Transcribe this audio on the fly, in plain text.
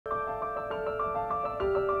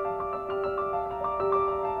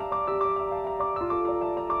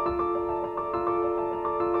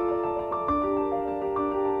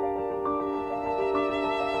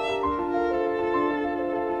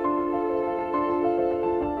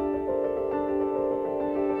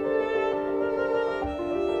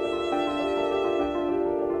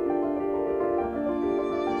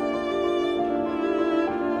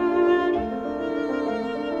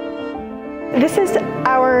This is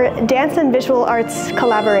our dance and visual arts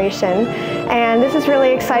collaboration, and this is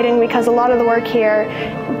really exciting because a lot of the work here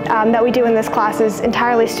that we do in this class is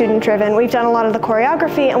entirely student-driven. We've done a lot of the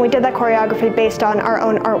choreography, and we did that choreography based on our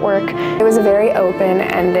own artwork. It was a very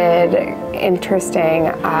open-ended, interesting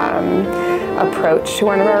approach to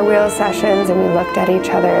one of our wheel sessions, and we looked at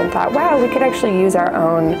each other and thought, wow, we could actually use our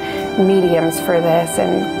own mediums for this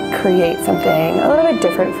and create something a little bit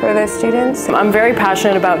different for the students. I'm very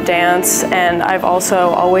passionate about dance, and I've also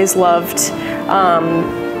always loved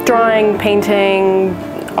drawing, painting,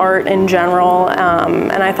 art in general,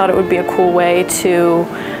 and I thought it would be a cool way to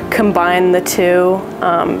combine the two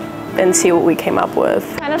and see what we came up with.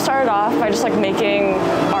 Kind of started off by just like making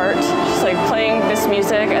art, just like playing this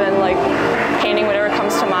music and then like painting whatever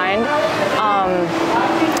comes to mind.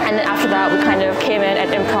 And then after that we kind of came in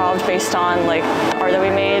and improv based on like the art that we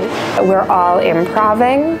made. We're all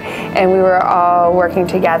improving, and we were all working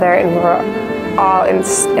together, and we were all,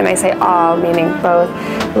 and I say all, meaning both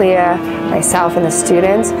Leah, myself, and the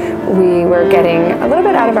students, we were getting a little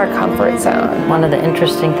bit out of our comfort zone. One of the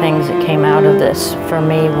interesting things that came out of this for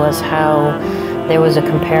me was how there was a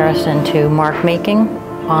comparison to mark making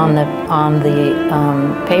on the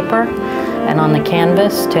paper and on the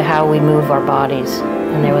canvas to how we move our bodies.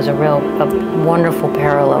 And there was a wonderful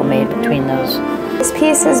parallel made between those. This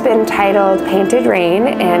piece has been titled Painted Rain,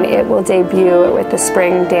 and it will debut with the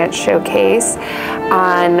Spring Dance Showcase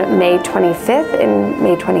on May 25th and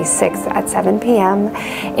May 26th at 7 p.m.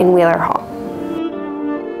 in Wheeler Hall.